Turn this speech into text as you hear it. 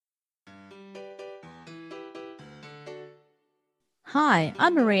Hi,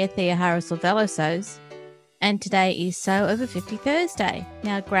 I'm Maria Thea Harris-Velosos, and today is Sew Over 50 Thursday.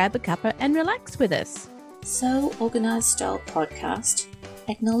 Now grab a cuppa and relax with us. Sew Organised Style podcast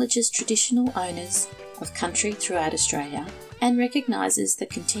acknowledges traditional owners of country throughout Australia and recognises the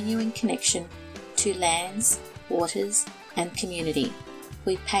continuing connection to lands, waters and community.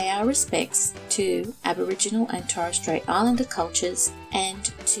 We pay our respects to Aboriginal and Torres Strait Islander cultures and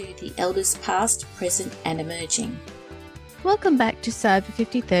to the elders past, present and emerging. Welcome back to Sew Over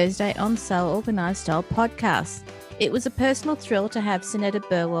 50 Thursday on Sew Organised Style podcast. It was a personal thrill to have Senator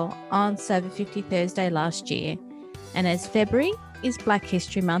Burwell on Sew Over 50 Thursday last year, and as February is Black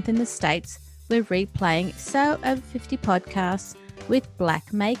History Month in the States, we're replaying Sew Over 50 podcasts with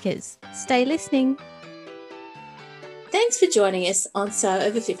Black makers. Stay listening. Thanks for joining us on Sew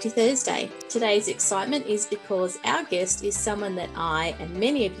Over 50 Thursday. Today's excitement is because our guest is someone that I and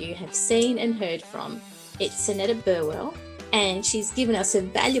many of you have seen and heard from. It's Senator Burwell, and she's given us a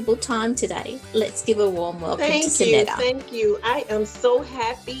valuable time today. Let's give a warm welcome to Senator. Thank you. I am so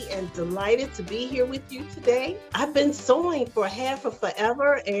happy and delighted to be here with you today. I've been sewing for half of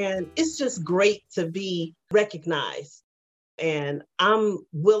forever, and it's just great to be recognized. And I'm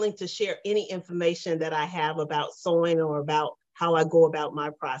willing to share any information that I have about sewing or about how I go about my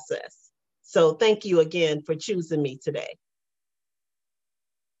process. So thank you again for choosing me today.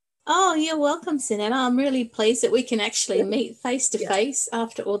 Oh, you're welcome, Senator. I'm really pleased that we can actually meet face to face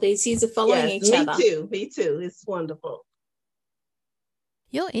after all these years of following each other. Me too. It's wonderful.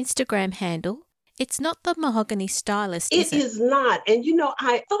 Your Instagram handle, it's not the Mahogany Stylist, is it? It is not. And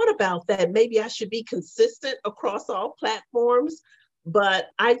I thought about that. Maybe I should be consistent across all platforms, but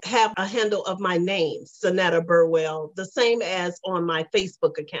I have a handle of my name, Senator Burwell, the same as on my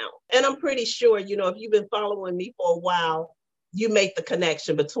Facebook account. And I'm pretty sure, if you've been following me for a while, you make the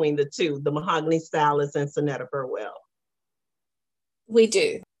connection between the two, the Mahogany Stylist and Senator Burwell. We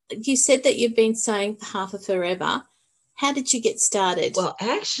do. You said that you've been sewing for half of forever. How did you get started? Well,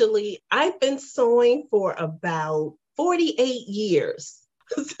 actually, I've been sewing for about 48 years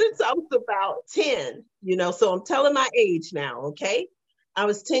since I was about 10, so I'm telling my age now, okay? I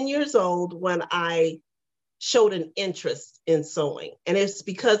was 10 years old when I showed an interest in sewing. And it's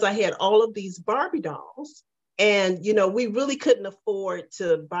because I had all of these Barbie dolls. And, we really couldn't afford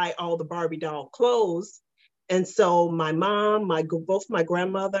to buy all the Barbie doll clothes. And so my mom, both my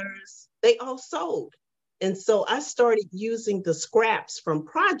grandmothers, they all sewed. And so I started using the scraps from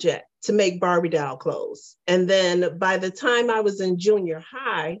Project to make Barbie doll clothes. And then by the time I was in junior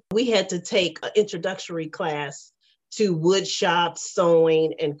high, we had to take an introductory class to wood shop,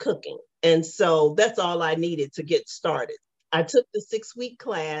 sewing, and cooking. And so that's all I needed to get started. I took the 6-week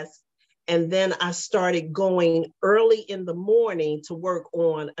class. And then I started going early in the morning to work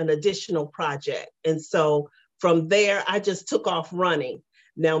on an additional project. And so from there, I just took off running.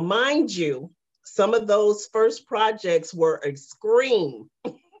 Now, mind you, some of those first projects were extreme,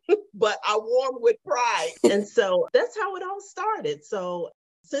 but I wore them with pride. And so that's how it all started. So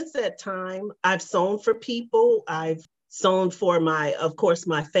since that time, I've sewn for people. I've sewn for my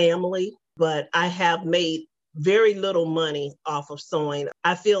family, but I have made very little money off of sewing.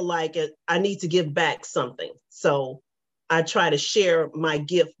 I feel like I need to give back something. So I try to share my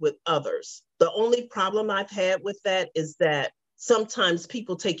gift with others. The only problem I've had with that is that sometimes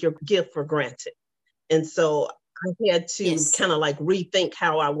people take your gift for granted. And so I had to kind of like rethink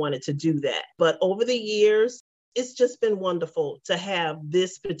how I wanted to do that. But over the years, it's just been wonderful to have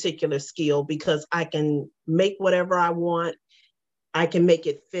this particular skill because I can make whatever I want. I can make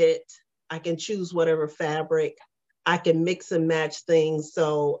it fit. I can choose whatever fabric. I can mix and match things.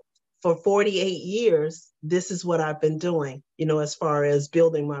 So for 48 years, this is what I've been doing, as far as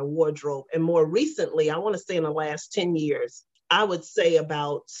building my wardrobe. And more recently, I want to say in the last 10 years, I would say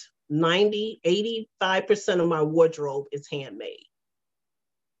about 85% of my wardrobe is handmade.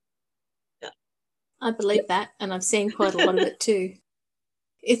 Yeah. I believe that. And I've seen quite a lot of it too.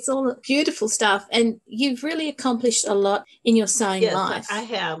 It's all beautiful stuff. And you've really accomplished a lot in your sewing life. Yes, I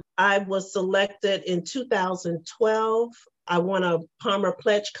have. I was selected in 2012. I won a Palmer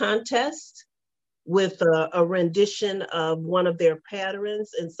Pledge contest with a rendition of one of their patterns.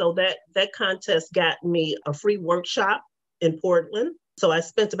 And so that contest got me a free workshop in Portland. So I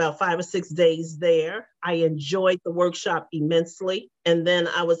spent about 5 or 6 days there. I enjoyed the workshop immensely. And then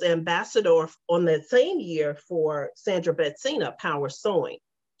I was ambassador on that same year for Sandra Betsina, Power Sewing.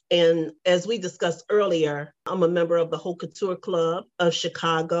 And as we discussed earlier, I'm a member of the Haute Couture Club of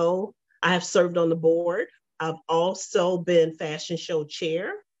Chicago. I have served on the board. I've also been fashion show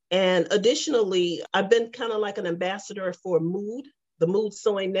chair. And additionally, I've been kind of like an ambassador for Mood, the Mood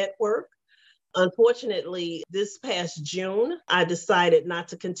Sewing Network. Unfortunately, this past June, I decided not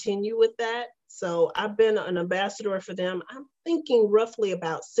to continue with that. So I've been an ambassador for them, I'm thinking roughly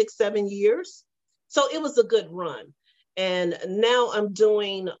about 6, 7 years. So it was a good run. And now I'm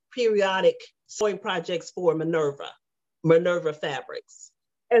doing periodic sewing projects for Minerva Fabrics.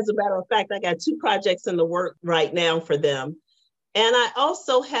 As a matter of fact, I got 2 projects in the work right now for them. And I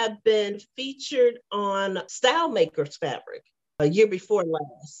also have been featured on Style Makers Fabric a year before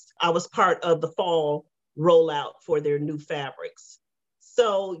last. I was part of the fall rollout for their new fabrics.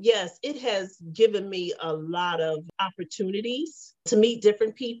 So, yes, it has given me a lot of opportunities to meet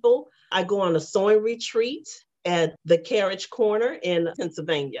different people. I go on a sewing retreat at the Carriage Corner in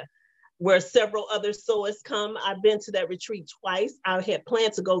Pennsylvania, where several other sewers come. I've been to that retreat twice. I had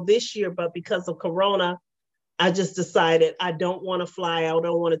planned to go this year, but because of Corona, I just decided I don't want to fly out. I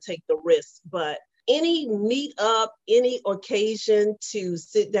don't want to take the risk. But any meetup, any occasion to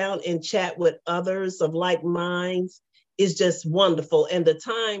sit down and chat with others of like minds is just wonderful. And the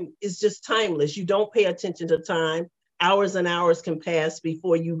time is just timeless. You don't pay attention to time. Hours and hours can pass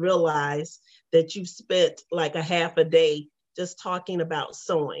before you realize that you've spent like a half a day just talking about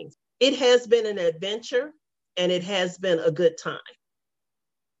sewing. It has been an adventure and it has been a good time.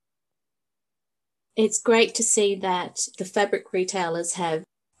 It's great to see that the fabric retailers have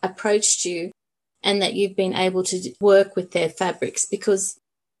approached you and that you've been able to work with their fabrics, because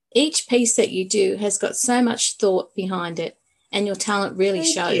each piece that you do has got so much thought behind it and your talent really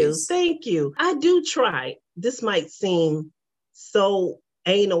shows. Thank you. I do try. This might seem so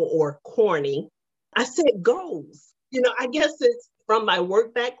anal or corny. I set goals. I guess it's from my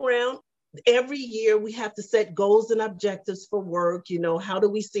work background. Every year we have to set goals and objectives for work. How do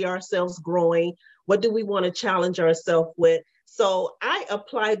we see ourselves growing? What do we want to challenge ourselves with? So I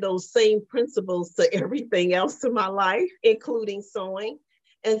apply those same principles to everything else in my life, including sewing.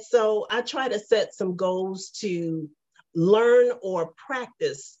 And so I try to set some goals to learn or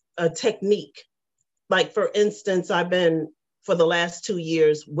practice a technique. Like, for instance, I've been, for the last 2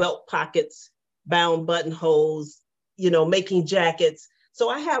 years, welt pockets, bound buttonholes, making jackets. So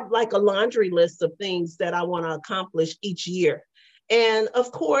I have like a laundry list of things that I want to accomplish each year. And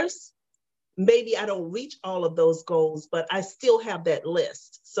of course, maybe I don't reach all of those goals, but I still have that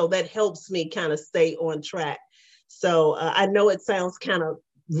list. So that helps me kind of stay on track. So I know it sounds kind of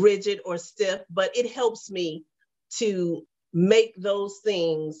rigid or stiff, but it helps me to make those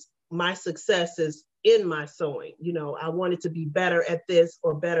things my successes in my sewing. I wanted to be better at this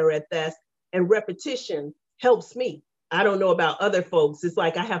or better at that. And repetition helps me. I don't know about other folks. It's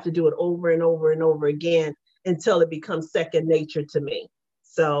like I have to do it over and over and over again until it becomes second nature to me.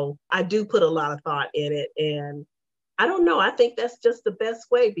 So I do put a lot of thought in it. And I don't know, I think that's just the best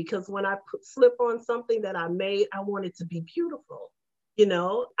way, because when I slip on something that I made, I want it to be beautiful.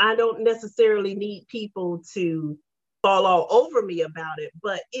 I don't necessarily need people to fall all over me about it,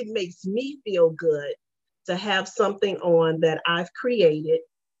 but it makes me feel good to have something on that I've created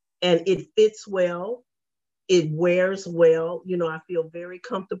and it fits well. It wears well. I feel very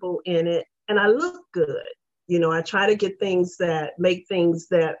comfortable in it and I look good. I try to get things that make things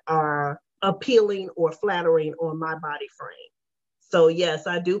that are appealing or flattering on my body frame. So yes,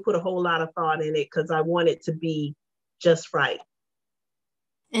 I do put a whole lot of thought in it because I want it to be just right.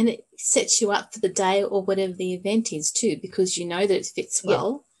 And it sets you up for the day or whatever the event is too, because you know that it fits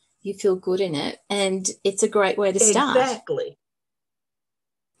well, you feel good in it, and it's a great way to start. Exactly.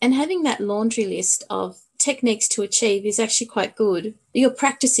 And having that laundry list of techniques to achieve is actually quite good. You're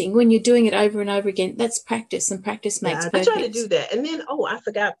practicing when you're doing it over and over again. That's practice, and practice makes perfect. I try to do that. And then, I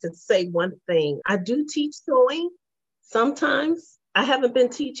forgot to say one thing. I do teach sewing sometimes. I haven't been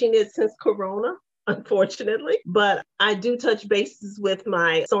teaching it since Corona, unfortunately, but I do touch bases with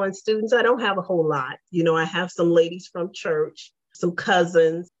my sewing students. I don't have a whole lot. I have some ladies from church, some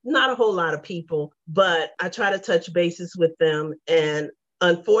cousins, not a whole lot of people, but I try to touch bases with them. And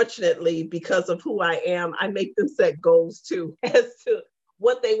unfortunately, because of who I am, I make them set goals too as to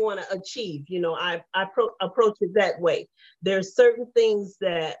what they want to achieve. I approach it that way. There's certain things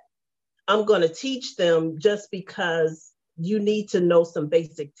that I'm going to teach them just because you need to know some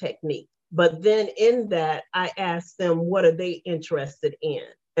basic technique. But then in that, I ask them, what are they interested in?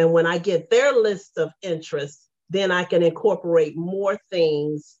 And when I get their list of interests, then I can incorporate more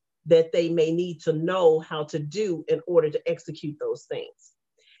things that they may need to know how to do in order to execute those things.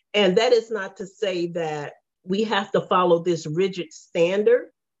 And that is not to say that we have to follow this rigid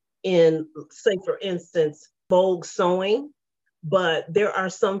standard in, say, for instance, Vogue sewing, but there are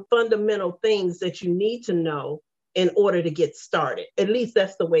some fundamental things that you need to know in order to get started. At least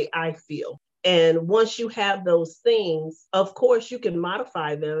that's the way I feel. And once you have those things, of course, you can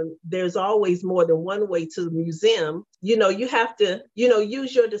modify them. There's always more than one way to the museum. You have to,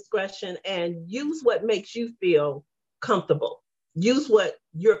 use your discretion and use what makes you feel comfortable. Use what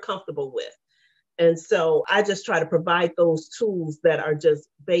you're comfortable with. And so I just try to provide those tools that are just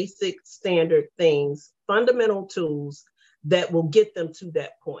basic, standard things, fundamental tools that will get them to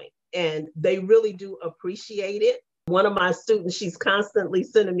that point. And they really do appreciate it. One of my students, she's constantly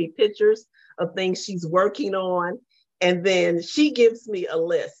sending me pictures of things she's working on. And then she gives me a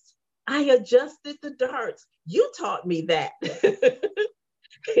list. I adjusted the darts. You taught me that.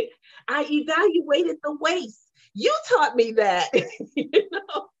 I evaluated the waist. You taught me that.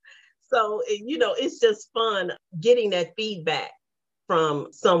 So, it's just fun getting that feedback from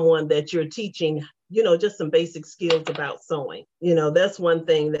someone that you're teaching, just some basic skills about sewing. That's one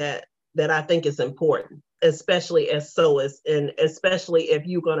thing that I think is important, especially as sewists, and especially if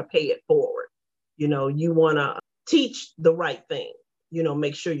you're going to pay it forward. You want to teach the right thing,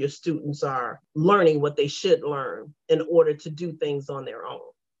 make sure your students are learning what they should learn in order to do things on their own.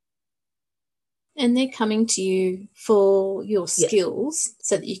 And they're coming to you for your skills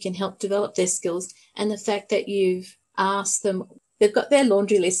so that you can help develop their skills. And the fact that you've asked them, they've got their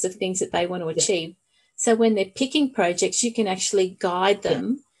laundry list of things that they want to achieve. So when they're picking projects, you can actually guide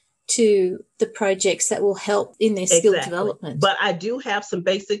them to the projects that will help in their skill development. But I do have some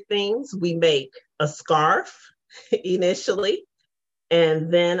basic things. We make a scarf initially,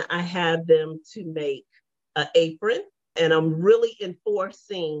 and then I have them to make an apron, and I'm really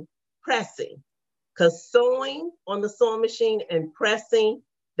enforcing pressing. Because sewing on the sewing machine and pressing,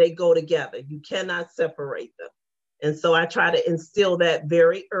 they go together. You cannot separate them. And so I try to instill that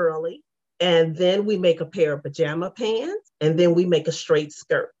very early. And then we make a pair of pajama pants, and then we make a straight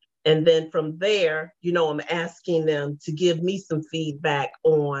skirt. And then from there, I'm asking them to give me some feedback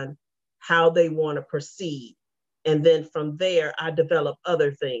on how they want to proceed. And then from there, I develop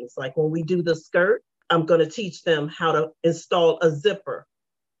other things. Like when we do the skirt, I'm going to teach them how to install a zipper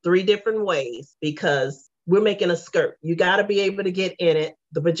 3 different ways, because we're making a skirt. You got to be able to get in it.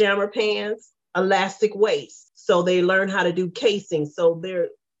 The pajama pants, elastic waist. So they learn how to do casing. So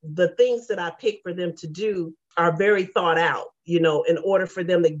the things that I pick for them to do are very thought out, in order for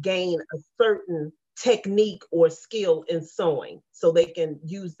them to gain a certain technique or skill in sewing so they can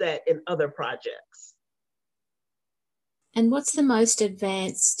use that in other projects. And what's the most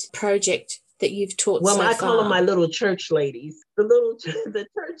advanced project that you've taught so far? Well, I call them my little church ladies. The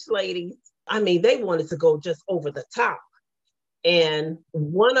church ladies, they wanted to go just over the top. And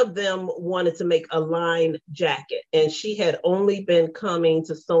one of them wanted to make a line jacket. And she had only been coming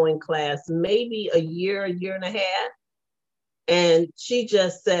to sewing class maybe a year and a half. And she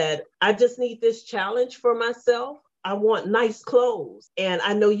just said, I just need this challenge for myself. I want nice clothes, and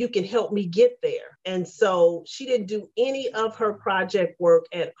I know you can help me get there. And so she didn't do any of her project work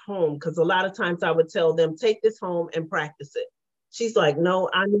at home, because a lot of times I would tell them, take this home and practice it. She's like, no,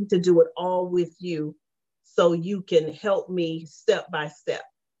 I need to do it all with you so you can help me step by step.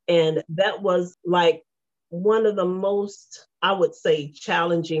 And that was like one of the most, I would say,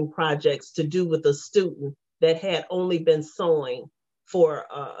 challenging projects to do with a student that had only been sewing for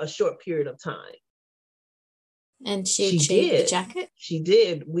a short period of time. And she achieved the jacket? She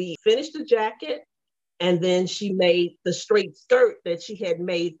did. We finished the jacket, and then she made the straight skirt that she had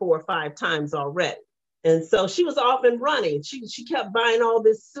made 4 or 5 times already. And so she was off and running. She kept buying all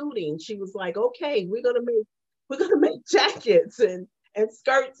this suiting. She was like, okay, we're gonna make jackets and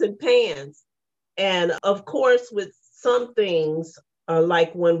skirts and pants. And of course, with some things,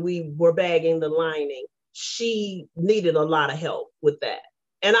 like when we were bagging the lining, she needed a lot of help with that.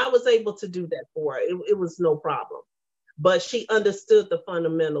 And I was able to do that for her. It was no problem. But she understood the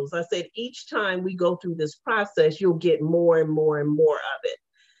fundamentals. I said, each time we go through this process, you'll get more and more and more of it.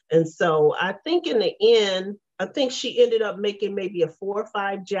 And so I think in the end, I think she ended up making maybe a 4 or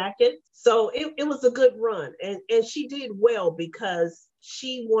 5 jackets. So it was a good run. And she did well because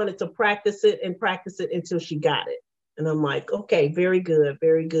she wanted to practice it until she got it. And I'm like, okay, very good,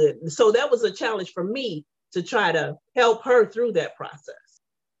 very good. So that was a challenge for me to try to help her through that process.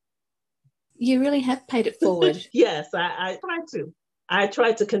 You really have paid it forward. Yes, I try to. I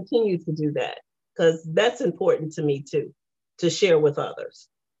try to continue to do that because that's important to me too, to share with others.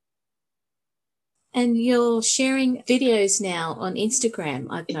 And you're sharing videos now on Instagram,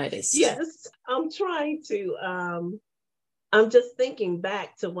 I've noticed. Yes, I'm trying to. I'm just thinking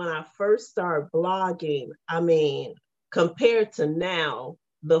back to when I first started blogging. Compared to now,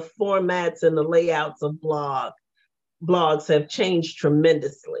 the formats and the layouts of blogs have changed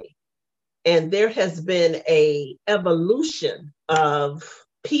tremendously. And there has been an evolution of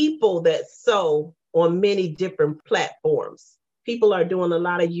people that sew on many different platforms. People are doing a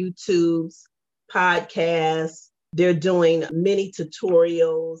lot of YouTubes, podcasts, they're doing many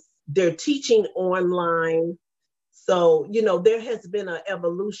tutorials, they're teaching online. So, there has been an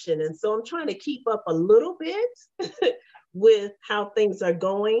evolution. And so I'm trying to keep up a little bit with how things are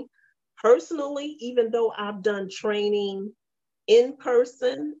going. Personally, even though I've done training in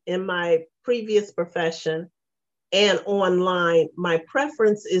person in my previous profession and online, my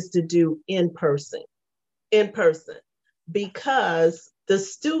preference is to do in person, because the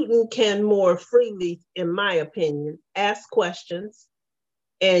student can more freely, in my opinion, ask questions,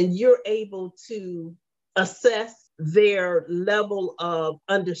 and you're able to assess their level of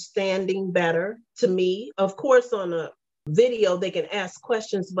understanding better. To me, of course, on a video, they can ask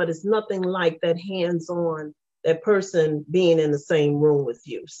questions, but it's nothing like that hands-on, that person being in the same room with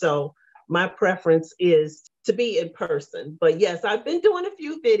you. So my preference is to be in person. But yes, I've been doing a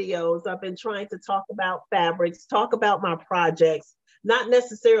few videos. I've been trying to talk about fabrics, talk about my projects, not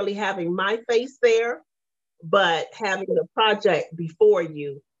necessarily having my face there, but having the project before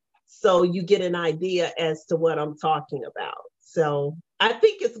you, so you get an idea as to what I'm talking about. So I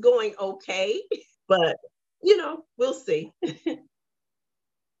think it's going okay, but we'll see.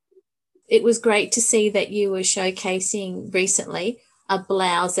 It was great to see that you were showcasing recently a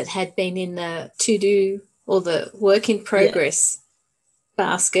blouse that had been in the to-do or the work in progress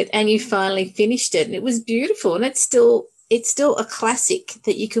basket, and you finally finished it, and it was beautiful, and it's still a classic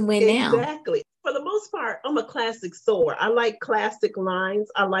that you can wear now. Exactly. For the most part, I'm a classic sewer. I like classic lines.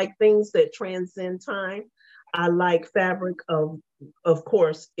 I like things that transcend time. I like fabric of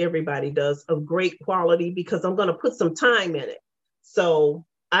course, everybody does, of great quality, because I'm going to put some time in it. So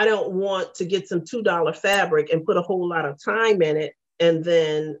I don't want to get some $2 fabric and put a whole lot of time in it, and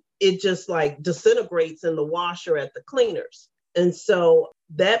then it just like disintegrates in the washer at the cleaners. And so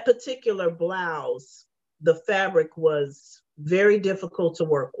that particular blouse, the fabric was very difficult to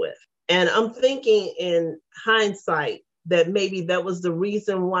work with. And I'm thinking in hindsight that maybe that was the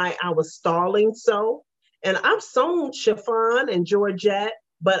reason why I was stalling so. And I've sewn chiffon and georgette,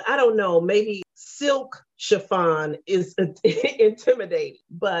 but I don't know, maybe silk chiffon is intimidating.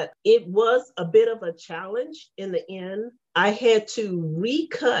 But it was a bit of a challenge in the end. I had to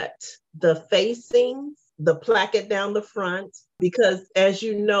recut the facings, the placket down the front, because as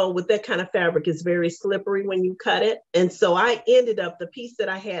you know, with that kind of fabric, it's very slippery when you cut it. And so I ended up, the piece that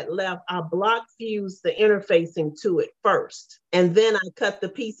I had left, I block fused the interfacing to it first. And then I cut the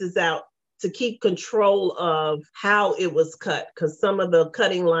pieces out to keep control of how it was cut, because some of the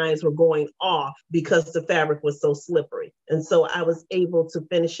cutting lines were going off because the fabric was so slippery. And so I was able to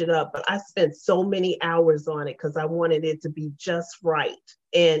finish it up, but I spent so many hours on it because I wanted it to be just right.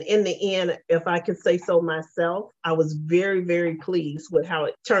 And in the end, if I could say so myself, I was very, very pleased with how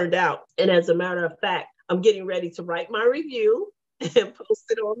it turned out. And as a matter of fact, I'm getting ready to write my review and post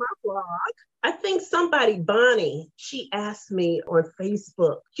it on my blog. I think somebody, Bonnie, she asked me on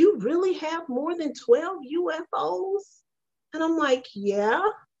Facebook, you really have more than 12 UFOs? And I'm like, yeah.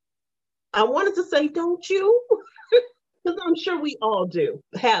 I wanted to say, don't you? Because I'm sure we all do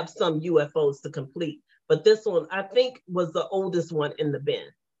have some UFOs to complete. But this one, I think, was the oldest one in the bin.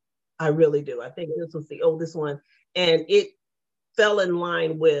 I really do. I think this was the oldest one. And it fell in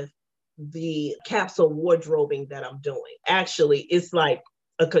line with the capsule wardrobing that I'm doing. Actually, it's like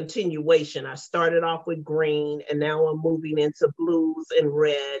a continuation. I started off with green, and now I'm moving into blues and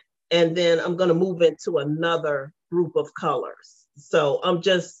red. And then I'm going to move into another group of colors. So I'm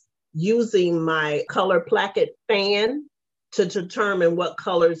just using my color placket fan to determine what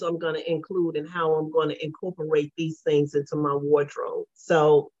colors I'm going to include and how I'm going to incorporate these things into my wardrobe.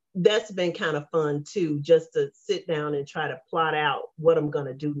 So that's been kind of fun too, just to sit down and try to plot out what I'm going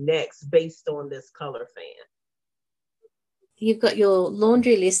to do next based on this color fan. You've got your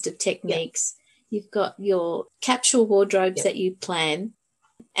laundry list of techniques. Yep. You've got your capsule wardrobes that you plan.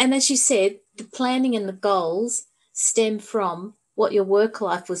 And as you said, the planning and the goals stem from what your work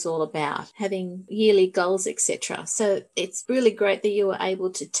life was all about, having yearly goals, etc. So it's really great that you were able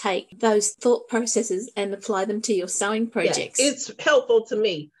to take those thought processes and apply them to your sewing projects. Yeah, it's helpful to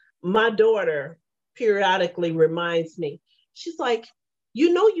me. My daughter periodically reminds me, she's like,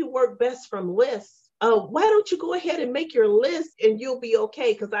 you work best from lists. Why don't you go ahead and make your list and you'll be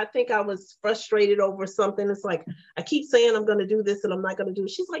okay? Because I think I was frustrated over something. It's like, I keep saying I'm going to do this and I'm not going to do it.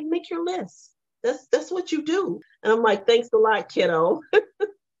 She's like, make your list. That's what you do. And I'm like, thanks a lot, kiddo.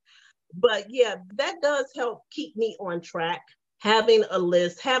 But yeah, that does help keep me on track, having a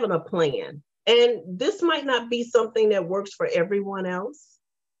list, having a plan. And this might not be something that works for everyone else,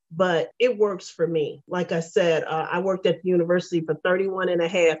 but it works for me. Like I said, I worked at the university for 31 and a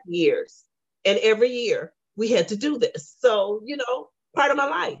half years. And every year we had to do this. So, part of my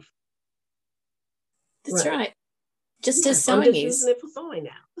life. That's right. Just as I'm sewing just is. using it for sewing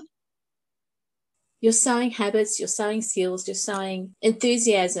now. You're sewing habits, you're sewing skills, you're sewing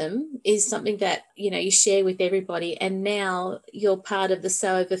enthusiasm is something that, you share with everybody. And now you're part of the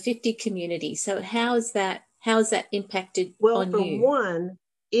Sew Over 50 community. So how has that impacted on you? Well, for one,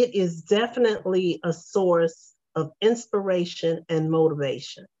 it is definitely a source of inspiration and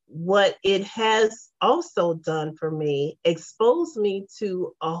motivation. What it has also done for me, exposed me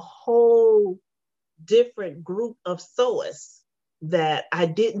to a whole different group of sewists that I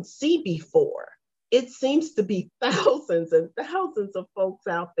didn't see before. It seems to be thousands and thousands of folks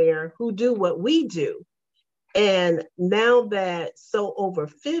out there who do what we do. And now that Sew Over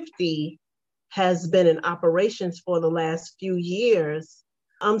 50 has been in operations for the last few years,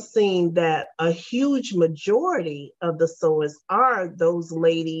 I'm seeing that a huge majority of the sewists are those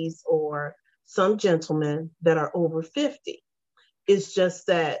ladies or some gentlemen that are over 50. It's just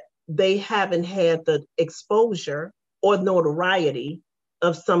that they haven't had the exposure or notoriety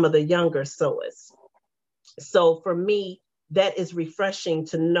of some of the younger sewists. So for me, that is refreshing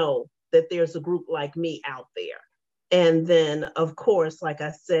to know that there's a group like me out there. And then, of course, like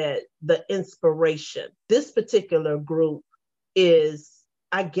I said, the inspiration. This particular group is,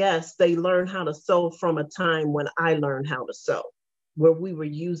 I guess, they learn how to sew from a time when I learned how to sew, where we were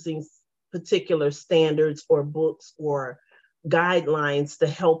using particular standards or books or guidelines to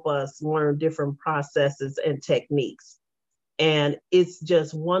help us learn different processes and techniques. And it's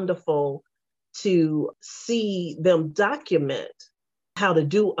just wonderful to see them document how to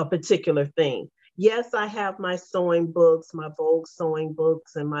do a particular thing. Yes, I have my sewing books, my Vogue sewing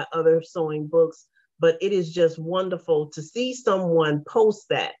books, and my other sewing books, but it is just wonderful to see someone post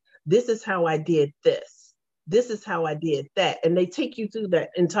that. This is how I did this. This is how I did that. And they take you through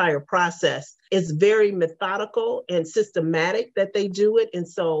that entire process. It's very methodical and systematic that they do it. And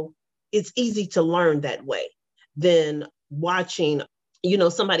so it's easy to learn that way than watching,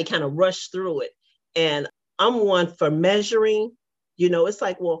 somebody kind of rush through it. And I'm one for measuring, it's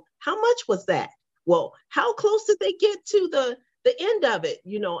like, well, how much was that? Well, how close did they get to the end of it?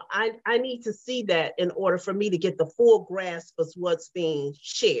 I need to see that in order for me to get the full grasp of what's being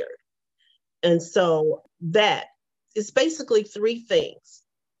shared. And so that is basically three things: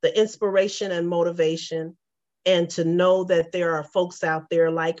 the inspiration and motivation, and to know that there are folks out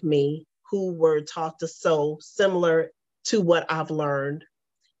there like me who were taught to sew similar to what I've learned,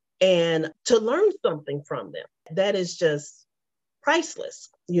 and to learn something from them. That is just priceless.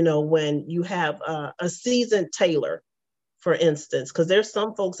 When you have a seasoned tailor, for instance, because there's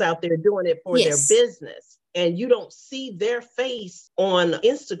some folks out there doing it for their business, and you don't see their face on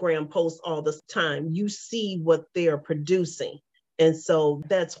Instagram posts all the time. You see what they're producing. And so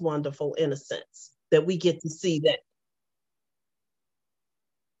that's wonderful in a sense that we get to see that.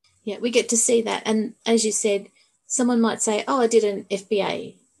 Yeah, we get to see that. And as you said, someone might say, oh, I did an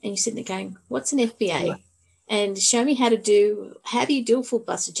FBA. And you're sitting there going, what's an FBA? Yeah. And show me how do you do a full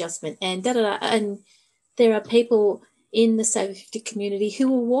bust adjustment? And da-da-da. And there are people in the Sew Over 50 community who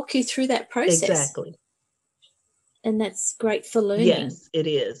will walk you through that process. Exactly. And that's great for learning. Yes, it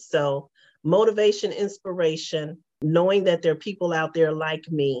is. So motivation, inspiration, knowing that there are people out there like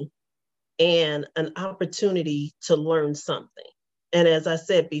me, and an opportunity to learn something. And as I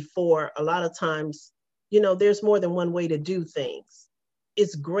said before, a lot of times, there's more than one way to do things.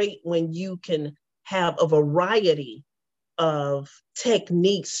 It's great when you can have a variety of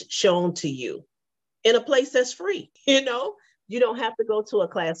techniques shown to you in a place that's free. You don't have to go to a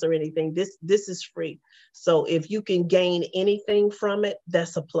class or anything. This is free. So if you can gain anything from it,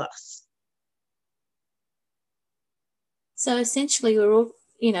 that's a plus. So essentially, we're all,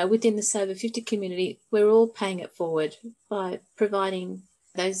 within the Sew Over 50 community, we're all paying it forward by providing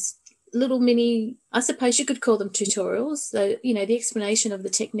those little mini, I suppose you could call them tutorials, the explanation of the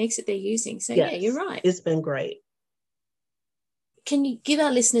techniques that they're using. So yes, yeah, you're right. It's been great. Can you give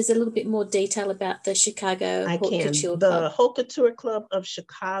our listeners a little bit more detail about the Chicago Haute Couture Club? The Haute Couture Club of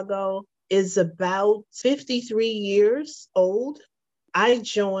Chicago is about 53 years old. I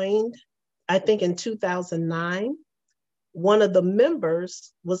joined, I think, in 2009. One of the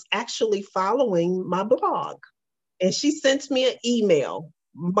members was actually following my blog, and she sent me an email,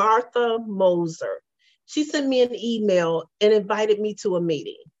 Martha Moser. She sent me an email and invited me to a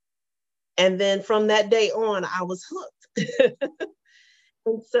meeting. And then from that day on, I was hooked.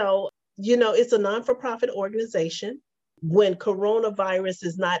 And so, it's a non-for-profit organization. When coronavirus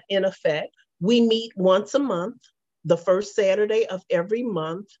is not in effect, we meet once a month, the first Saturday of every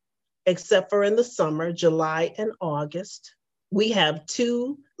month. except for in the summer, July and August. We have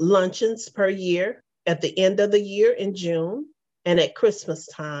 2 luncheons per year at the end of the year in June and at Christmas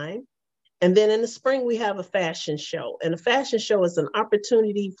time. And then in the spring, we have a fashion show. And a fashion show is an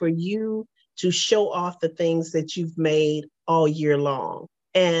opportunity for you to show off the things that you've made all year long.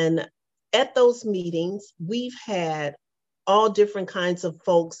 And at those meetings, we've had all different kinds of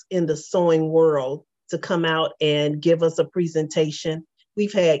folks in the sewing world to come out and give us a presentation.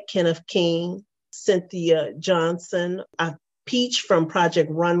 We've had Kenneth King, Cynthia Johnson, Peach from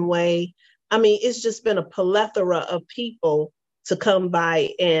Project Runway. I mean, it's just been a plethora of people to come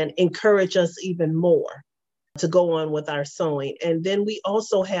by and encourage us even more to go on with our sewing. And then we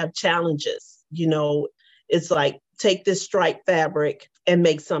also have challenges. You know, it's like, take this striped fabric and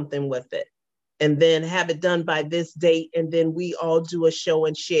make something with it, and then have it done by this date. And then we all do a show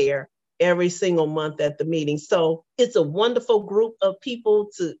and share every single month at the meeting. So it's a wonderful group of people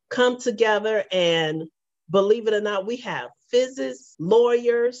to come together. And believe it or not, we have physicists,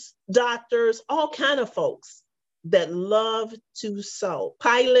 lawyers, doctors, all kind of folks that love to sew.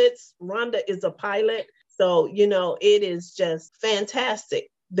 Pilots, Rhonda is a pilot. So, you know, it is just fantastic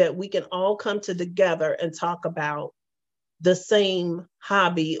that we can all come together and talk about the same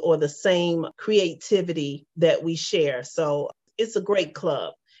hobby or the same creativity that we share. So it's a great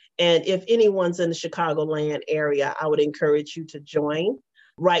club. And if anyone's in the Chicagoland area, I would encourage you to join.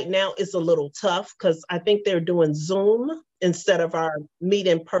 Right now, it's a little tough because I think they're doing Zoom instead of our meet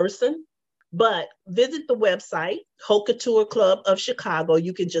in person. But visit the website, Haute Couture Club of Chicago.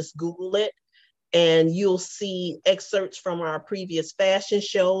 You can just Google it, and you'll see excerpts from our previous fashion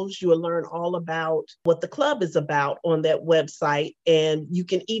shows. You will learn all about what the club is about on that website. And you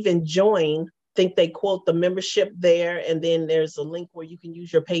can even join. I think they quote the membership there. And then there's a link where you can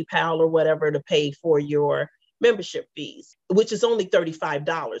use your PayPal or whatever to pay for your membership fees, which is only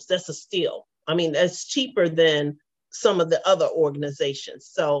 $35. That's a steal. I mean, that's cheaper than some of the other organizations.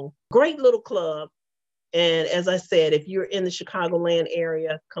 So great little club. And as I said, if you're in the Chicagoland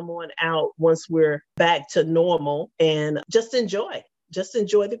area, come on out once we're back to normal and just enjoy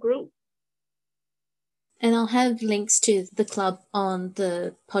the group. And I'll have links to the club on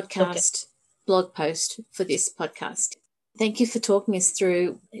the podcast blog post for this podcast. Thank you for talking us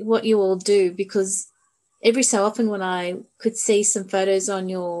through what you all do, because every so often when I could see some photos on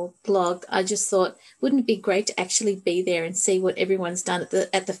your blog, I just thought, wouldn't it be great to actually be there and see what everyone's done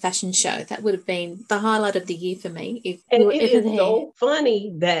at the fashion show? That would have been the highlight of the year for me. If and you were it ever is there. So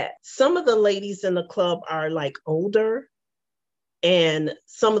funny that some of the ladies in the club are like older, and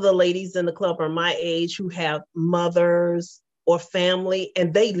some of the ladies in the club are my age who have mothers or family,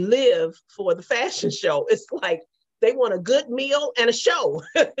 and they live for the fashion show. It's like they want a good meal and a show.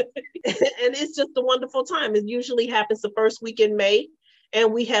 And it's just a wonderful time. It usually happens the first week in May,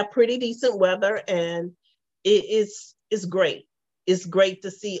 and we have pretty decent weather, and it's great. It's great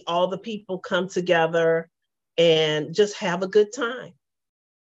to see all the people come together and just have a good time.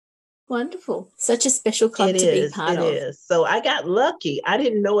 Wonderful. Such a special club to be part of. It is. So I got lucky. I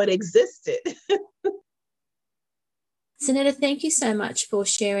didn't know it existed. Sonetta, thank you so much for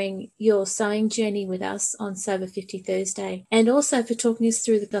sharing your sewing journey with us on Sober 50 Thursday, and also for talking us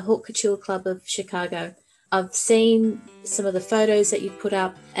through the Haute Couture Club of Chicago. I've seen some of the photos that you put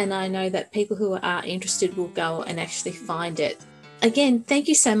up, and I know that people who are interested will go and actually find it. Again, thank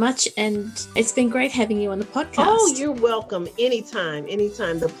you so much, and it's been great having you on the podcast. Oh, you're welcome. Anytime.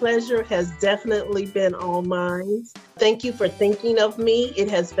 The pleasure has definitely been all mine. Thank you for thinking of me. It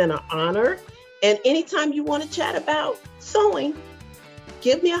has been an honor. And anytime you want to chat about sewing,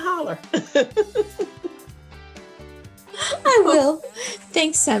 give me a holler. I will.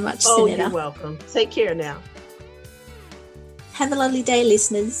 Thanks so much, Oh, Sonetta. You're welcome. Take care now. Have a lovely day,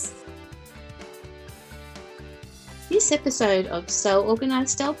 listeners. This episode of Sew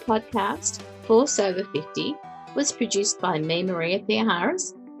Organised Style podcast for Sober 50 was produced by me, Maria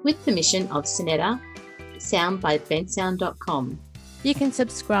Theoharis, with permission of Sonetta, sound by bensound.com. You can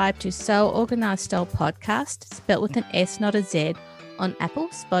subscribe to Sew Organised Style podcast, spelt with an S, not a Z, on Apple,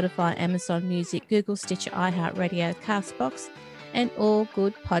 Spotify, Amazon Music, Google, Stitcher, iHeartRadio, Castbox, and all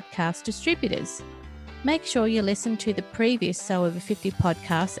good podcast distributors. Make sure you listen to the previous Sew Over 50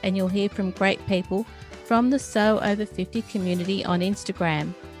 podcasts, and you'll hear from great people from the Sew Over 50 community on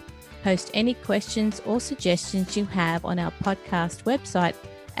Instagram. Post any questions or suggestions you have on our podcast website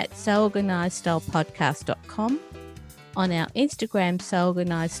at seworganisedstylepodcast.com, on our Instagram Sew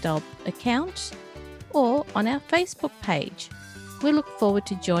Organised Style account, or on our Facebook page. We look forward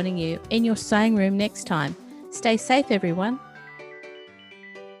to joining you in your sewing room next time. Stay safe, everyone.